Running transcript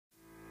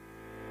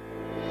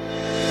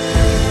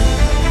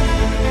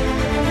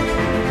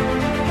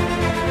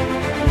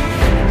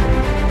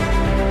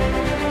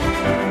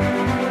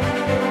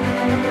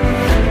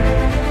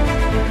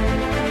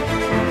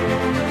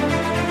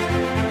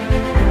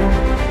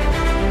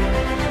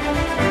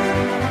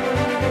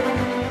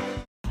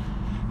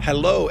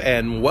Hello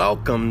and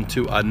welcome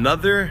to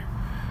another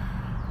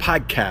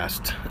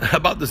podcast. I'm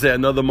about to say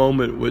another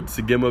moment with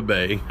Sagima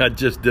Bay. I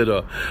just did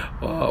a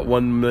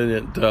 1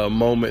 minute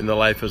moment in the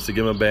life of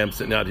Sagima Bay. I'm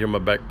sitting out here on my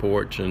back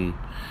porch, and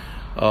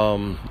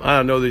I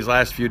don't know, these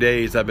last few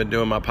days I've been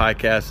doing my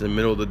podcast in the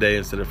middle of the day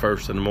instead of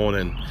first in the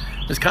morning.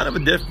 It's kind of a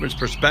different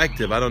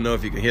perspective. I don't know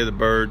if you can hear the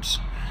birds.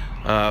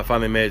 I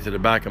finally made it to the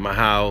back of my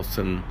house,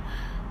 and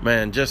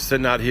man, just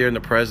sitting out here in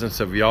the presence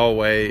of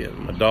Yahweh and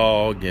my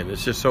dog, and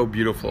it's just so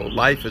beautiful.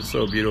 Life is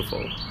so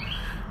beautiful.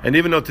 And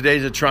even though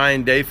today's a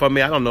trying day for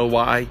me, I don't know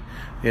why.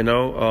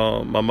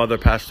 My mother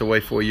passed away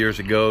 4 years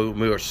ago.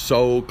 We were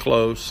so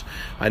close.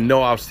 I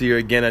know I'll see her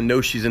again. I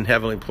know she's in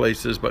heavenly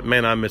places, but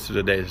man, I miss her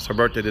today. It's her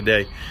birthday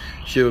today.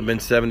 She would have been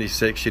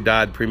 76. She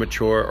died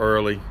premature,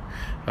 early.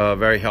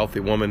 Very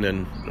healthy woman,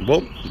 and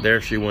whoop, there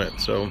she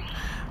went. So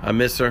I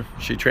miss her.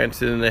 She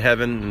transcended into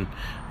heaven,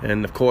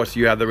 and of course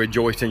you have the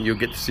rejoicing you'll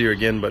get to see her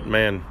again. But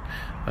man,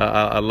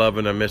 I love her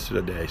and I miss her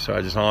today. So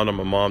I just honor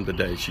my mom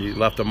today. She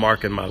left a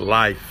mark in my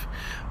life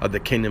of the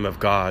kingdom of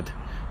God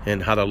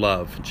and how to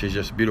love. She's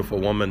just a beautiful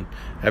woman.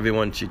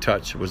 Everyone she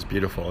touched was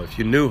beautiful. If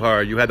you knew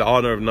her, you had the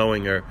honor of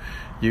knowing her,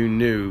 you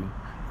knew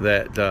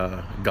that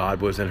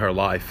God was in her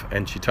life,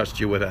 and she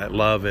touched you with that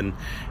love. And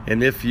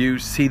if you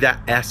see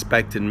that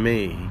aspect in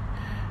me,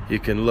 you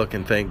can look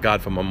and thank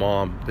God for my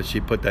mom that she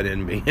put that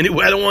in me.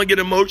 Anyway, I don't want to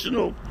get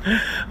emotional.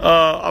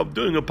 I'm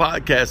doing a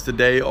podcast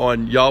today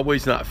on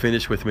Yahweh's not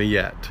finished with me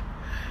yet.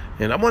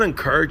 And I want to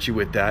encourage you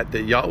with that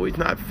Yahweh's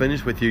not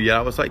finished with you yet.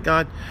 I was like,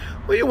 God,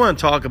 what do you want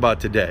to talk about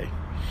today?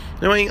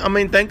 I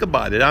mean, think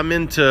about it. I'm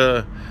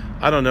into,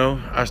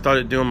 I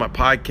started doing my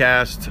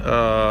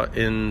podcast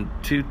in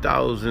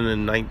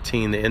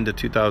 2019, the end of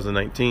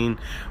 2019.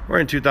 We're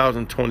in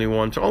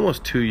 2021, so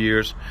almost 2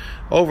 years,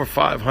 over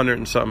 500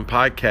 and something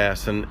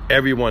podcasts, and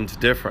everyone's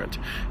different.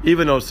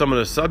 Even though some of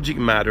the subject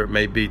matter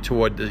may be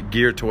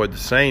geared toward the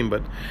same,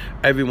 but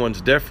everyone's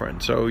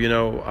different. So,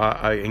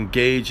 I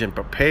engage and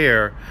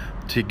prepare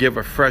to give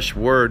a fresh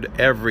word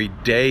every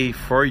day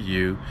for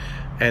you.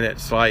 And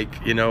it's like,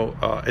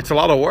 it's a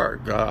lot of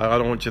work. I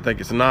don't want you to think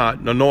it's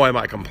not. No, am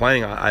I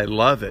complaining? I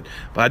love it.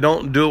 But I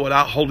don't do it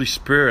without Holy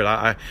Spirit.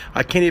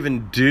 I can't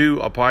even do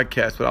a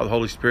podcast without the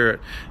Holy Spirit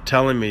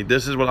telling me,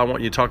 this is what I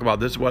want you to talk about.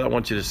 This is what I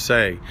want you to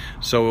say.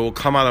 So it will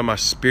come out of my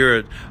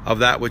spirit of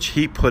that which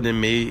He put in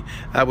me,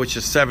 that which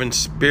the seven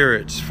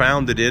spirits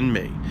founded in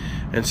me.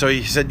 And so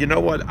He said, you know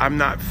what? I'm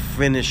not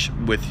finished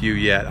with you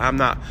yet. I'm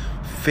not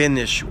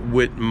finished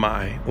with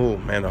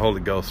the Holy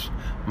Ghost,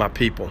 my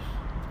people.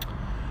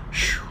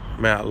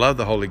 Man, I love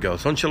the Holy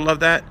Ghost. Don't you love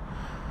that?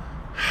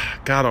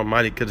 God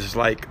Almighty, because it's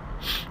like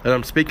that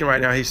I'm speaking right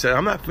now. He said,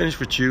 I'm not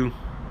finished with you.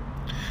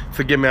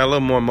 Forgive me, I'm a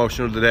little more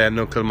emotional today. I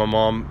know because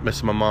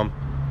missing my mom.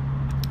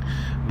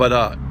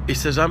 But He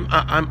says, I'm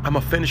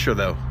a finisher,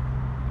 though.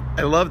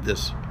 I love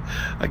this.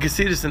 I can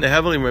see this in the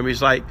heavenly realm.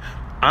 He's like,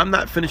 I'm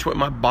not finished with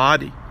my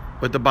body,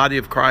 with the body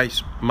of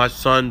Christ, my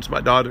sons,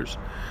 my daughters.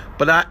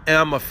 But I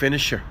am a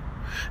finisher.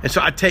 And so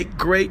I take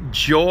great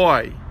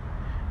joy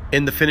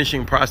in the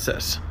finishing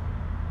process.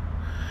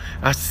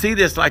 I see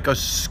this like a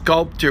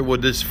sculptor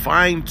with this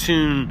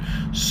fine-tuned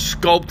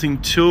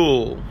sculpting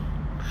tool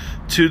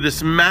to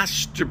this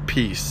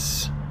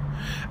masterpiece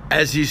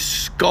as he's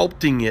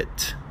sculpting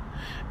it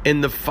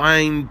in the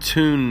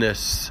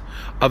fine-tunedness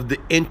of the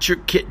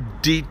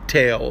intricate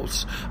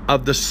details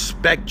of the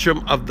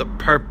spectrum of the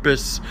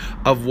purpose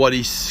of what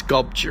he's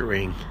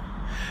sculpturing.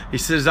 He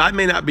says, I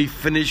may not be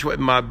finished with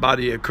my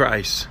body of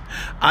Christ.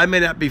 I may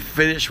not be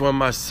finished with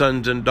my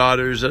sons and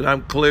daughters, and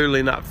I'm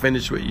clearly not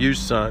finished with you,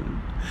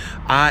 son.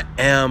 I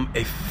am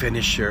a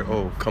finisher.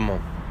 Oh, come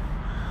on.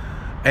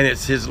 And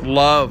it's His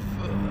love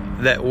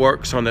that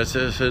works on us.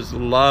 It's His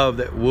love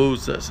that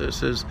woos us. It's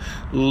His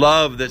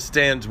love that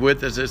stands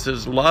with us. It's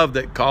His love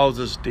that calls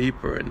us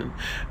deeper. And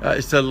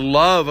it's the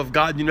love of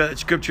God. That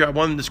scripture,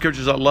 one of the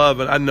scriptures I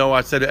love, and I know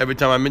I said it every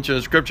time I mention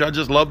a scripture, I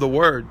just love the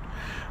word.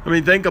 I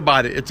mean, think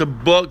about it. It's a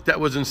book that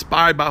was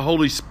inspired by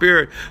Holy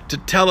Spirit to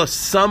tell us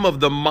some of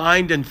the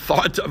mind and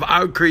thoughts of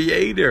our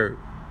Creator.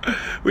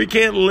 We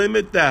can't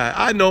limit that.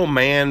 I know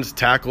man's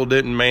tackled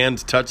it and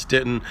man's touched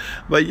it,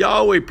 but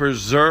Yahweh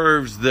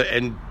preserves the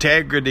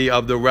integrity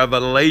of the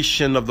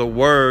revelation of the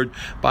Word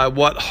by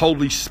what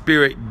Holy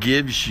Spirit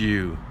gives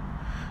you.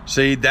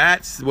 See,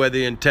 that's where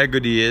the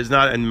integrity is,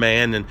 not in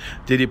man. And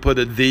did He put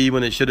a thee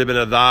when it should have been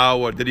a thou?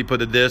 Or did He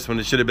put a this when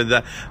it should have been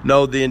that?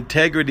 No, the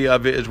integrity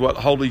of it is what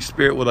Holy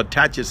Spirit will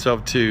attach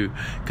itself to.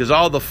 Because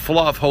all the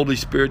fluff Holy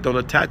Spirit don't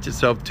attach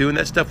itself to. And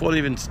that stuff won't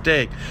even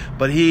stick.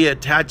 But He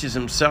attaches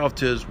Himself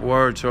to His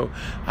Word. So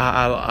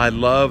I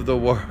love the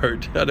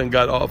Word. I done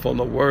got off on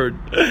the Word.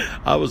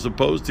 I was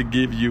supposed to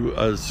give you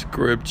a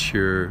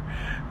scripture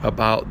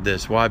about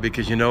this. Why?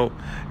 Because,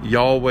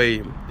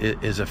 Yahweh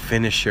is a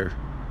finisher.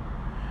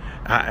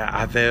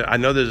 I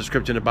know there's a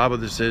scripture in the Bible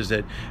that says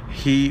that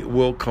He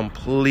will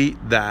complete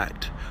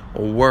that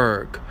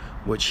work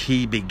which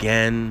He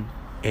began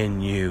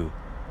in you.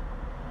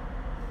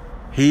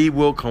 He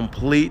will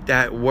complete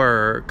that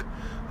work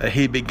that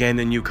he began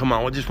in you. Come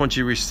on, I just want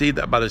you to receive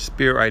that by the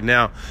Spirit right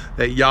now,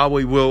 that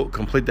Yahweh will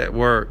complete that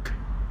work.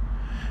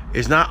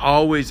 It's not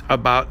always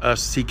about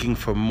us seeking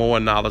for more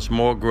knowledge,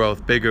 more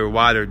growth, bigger,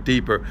 wider,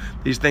 deeper.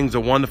 These things are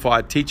wonderful.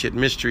 I teach it,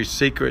 mystery,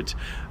 secrets,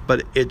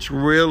 but it's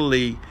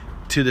really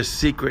to the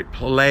secret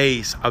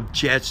place of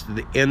just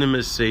the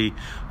intimacy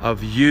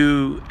of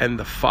you and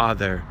the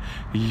Father,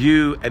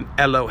 you and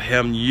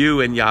Elohim,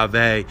 you and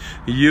Yahweh,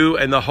 you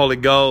and the Holy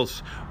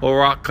Ghost,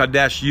 Ruach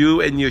Kadesh,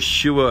 you and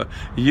Yeshua,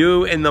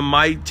 you and the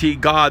mighty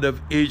God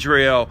of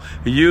Israel,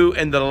 you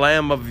and the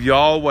Lamb of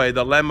Yahweh,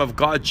 the Lamb of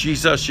God,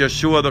 Jesus,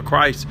 Yeshua the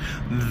Christ.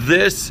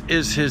 This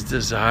is his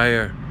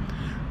desire.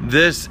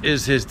 This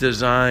is his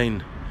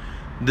design.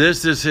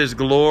 This is his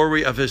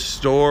glory of his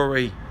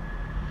story.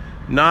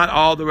 Not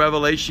all the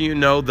revelation you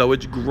know, though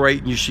it's great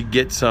and you should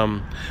get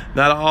some.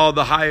 Not all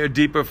the higher,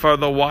 deeper,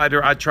 further,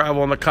 wider I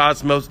travel in the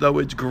cosmos, though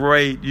it's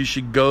great. You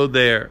should go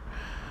there.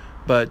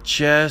 But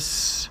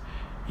just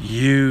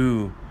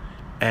you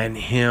and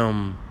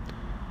him,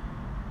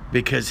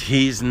 because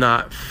he's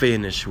not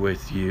finished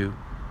with you.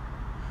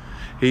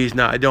 He's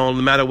not. It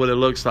don't matter what it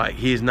looks like.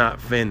 He's not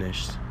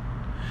finished.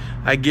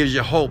 That gives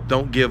you hope.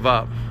 Don't give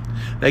up.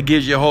 That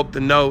gives you hope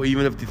to know,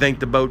 even if you think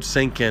the boat's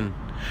sinking,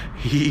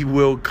 he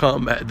will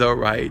come at the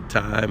right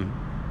time.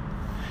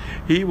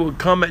 He will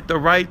come at the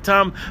right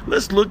time.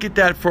 Let's look at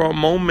that for a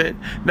moment.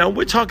 Now,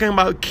 we're talking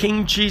about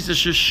King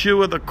Jesus,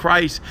 Yeshua the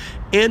Christ,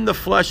 in the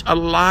flesh,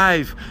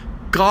 alive.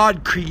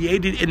 God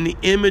created in the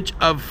image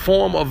of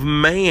form of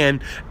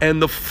man,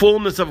 and the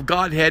fullness of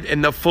Godhead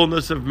and the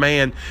fullness of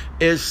man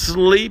is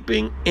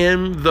sleeping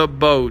in the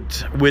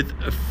boat with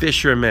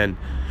fishermen.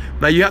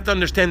 Now, you have to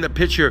understand the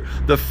picture.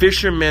 The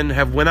fishermen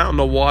have went out in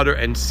the water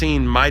and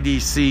seen mighty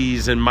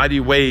seas and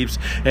mighty waves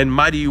and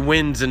mighty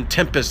winds and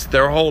tempests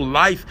their whole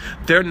life.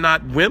 They're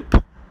not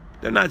wimp.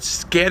 They're not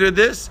scared of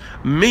this.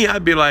 Me,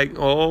 I'd be like,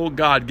 oh,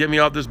 God, get me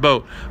off this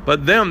boat.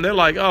 But them, they're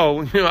like,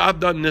 oh, I've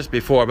done this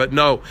before. But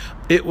no,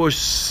 it was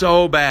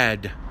so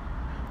bad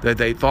that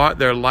they thought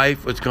their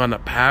life was going to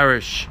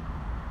perish.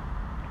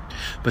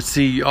 But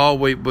see,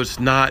 Yahweh was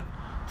not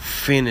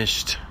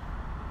finished.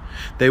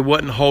 They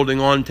wasn't holding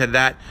on to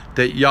that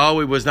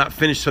Yahweh was not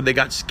finished, so they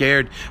got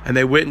scared and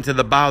they went into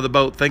the bow of the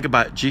boat. Think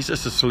about it.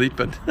 Jesus is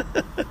sleeping.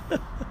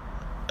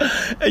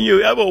 And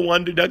you ever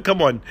wondered, now,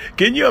 come on,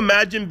 can you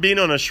imagine being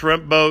on a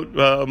shrimp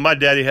boat? My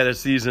daddy had a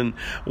season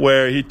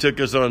where he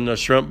took us on a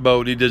shrimp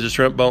boat. He did the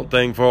shrimp boat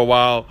thing for a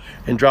while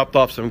and dropped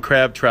off some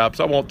crab traps.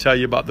 I won't tell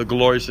you about the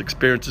glorious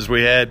experiences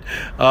we had,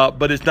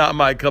 but it's not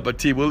my cup of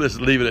tea. We'll just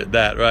leave it at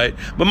that, right?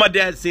 But my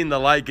dad seemed to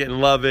like it and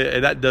love it,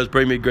 and that does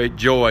bring me great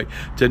joy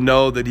to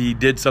know that he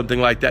did something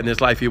like that in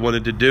his life he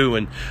wanted to do.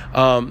 And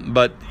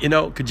but,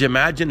 could you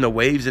imagine the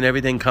waves and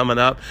everything coming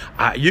up?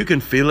 You can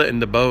feel it in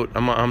the boat.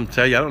 I'm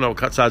telling you, I don't know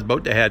what size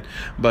boat they had,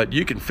 but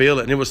you can feel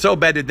it. And it was so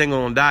bad that thing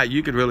going to die,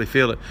 you could really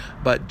feel it.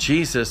 But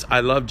Jesus, I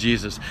love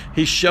Jesus.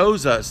 He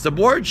shows us, the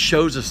word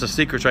shows us the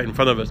secrets right in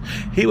front of us.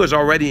 He was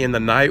already in the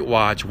night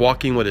watch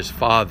walking with his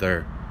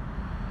Father.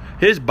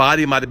 His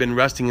body might have been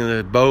resting in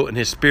the boat and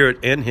his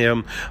spirit in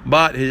him,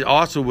 but he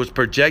also was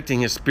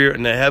projecting his spirit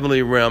in the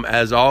heavenly realm,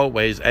 as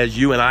always, as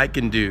you and I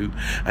can do.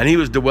 And he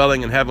was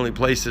dwelling in heavenly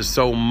places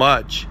so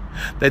much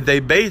that they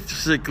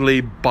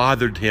basically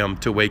bothered him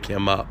to wake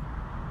him up.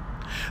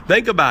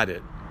 Think about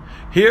it.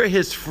 Here are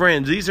his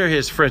friends. These are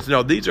his friends.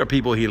 No, these are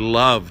people he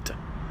loved.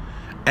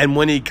 And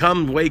when he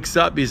wakes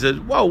up, he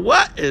says, whoa,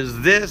 what is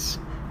this?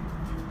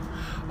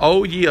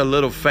 Oh, ye a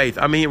little faith.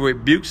 I mean, he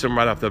rebukes them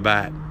right off the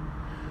bat.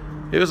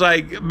 It was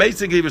like,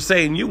 basically he was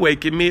saying, you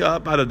waking me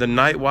up out of the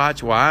night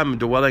watch while I'm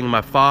dwelling in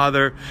my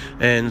Father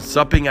and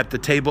supping at the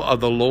table of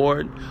the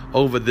Lord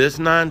over this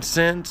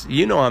nonsense.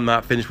 You know I'm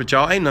not finished with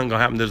y'all. Ain't nothing going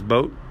to happen to this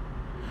boat.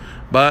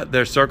 But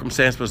their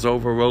circumstance was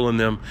overruling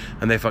them,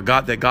 and they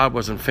forgot that God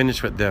wasn't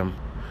finished with them.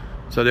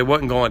 So they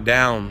wasn't going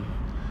down.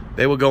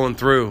 They were going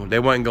through. They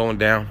wasn't going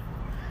down.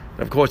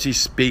 And of course, he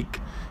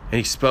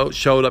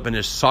showed up in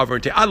his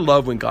sovereignty. I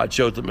love when God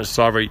shows up in his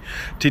sovereignty.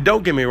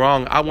 Don't get me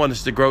wrong. I want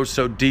us to grow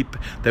so deep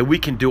that we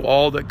can do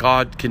all that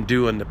God can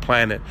do on the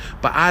planet.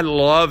 But I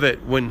love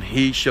it when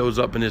he shows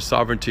up in his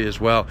sovereignty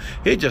as well.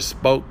 He just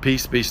spoke,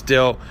 peace be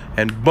still,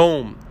 and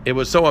boom. It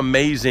was so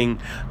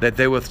amazing that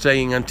they were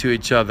saying unto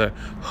each other,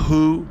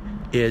 who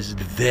is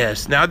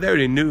this? Now, they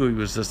already knew he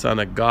was the Son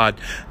of God.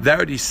 They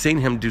already seen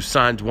him do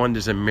signs,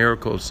 wonders, and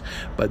miracles.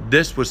 But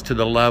this was to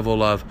the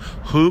level of,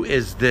 who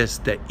is this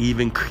that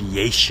even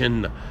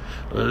creation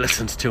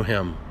listens to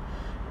him?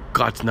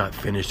 God's not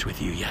finished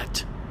with you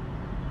yet.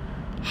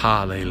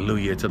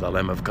 Hallelujah to the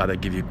Lamb of God. I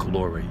give you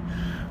glory.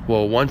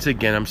 Well, once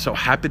again, I'm so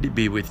happy to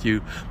be with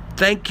you.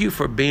 Thank you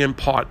for being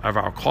part of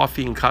our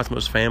Coffee and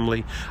Cosmos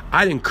family.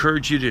 I'd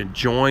encourage you to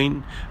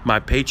join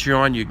my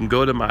Patreon. You can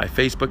go to my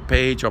Facebook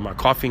page or my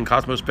Coffee and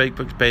Cosmos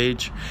Facebook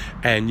page,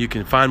 and you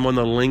can find one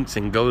of the links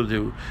and go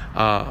to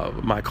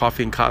my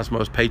Coffee and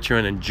Cosmos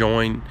Patreon and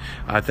join.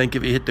 I think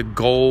if you hit the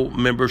gold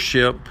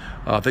membership,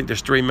 I think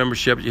there's 3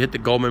 memberships. You hit the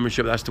gold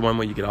membership, that's the one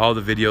where you get all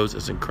the videos.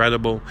 It's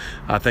incredible.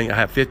 I think I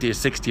have 50 or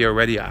 60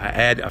 already. I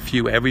add a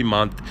few every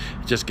month.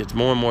 It just gets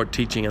more and more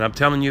teaching. And I'm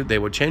telling you, they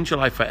will change your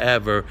life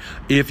forever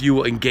if you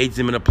will engage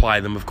them and apply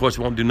them. Of course,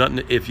 it won't do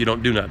nothing if you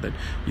don't do nothing.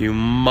 You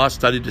must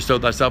study to show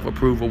thyself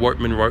approved, a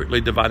workman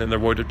rightly dividing the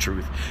word of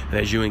truth. And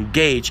as you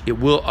engage, it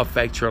will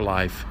affect your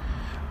life.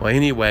 Well,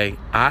 anyway,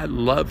 I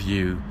love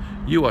you.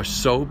 You are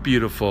so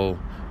beautiful.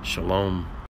 Shalom.